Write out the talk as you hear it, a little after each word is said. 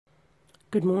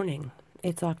Good morning.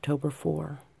 It's October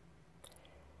 4.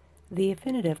 The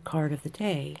Affinitive Card of the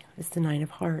day is the Nine of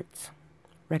Hearts,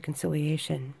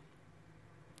 reconciliation.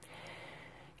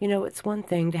 You know, it's one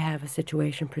thing to have a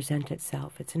situation present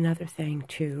itself. It's another thing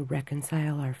to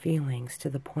reconcile our feelings to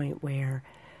the point where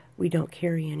we don't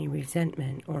carry any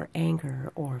resentment or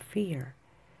anger or fear.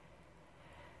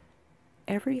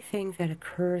 Everything that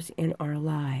occurs in our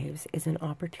lives is an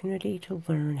opportunity to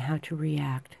learn how to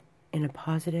react in a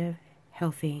positive,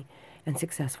 healthy, and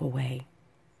successful way.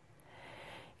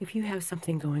 If you have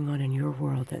something going on in your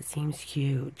world that seems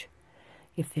huge,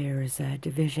 if there's a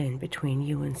division between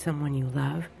you and someone you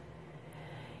love,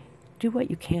 do what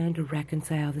you can to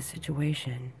reconcile the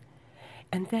situation,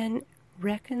 and then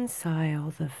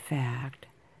reconcile the fact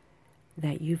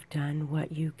that you've done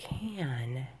what you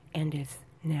can and it's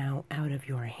now out of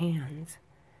your hands.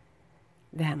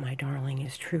 That, my darling,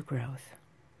 is true growth.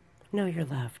 Know you're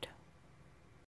loved.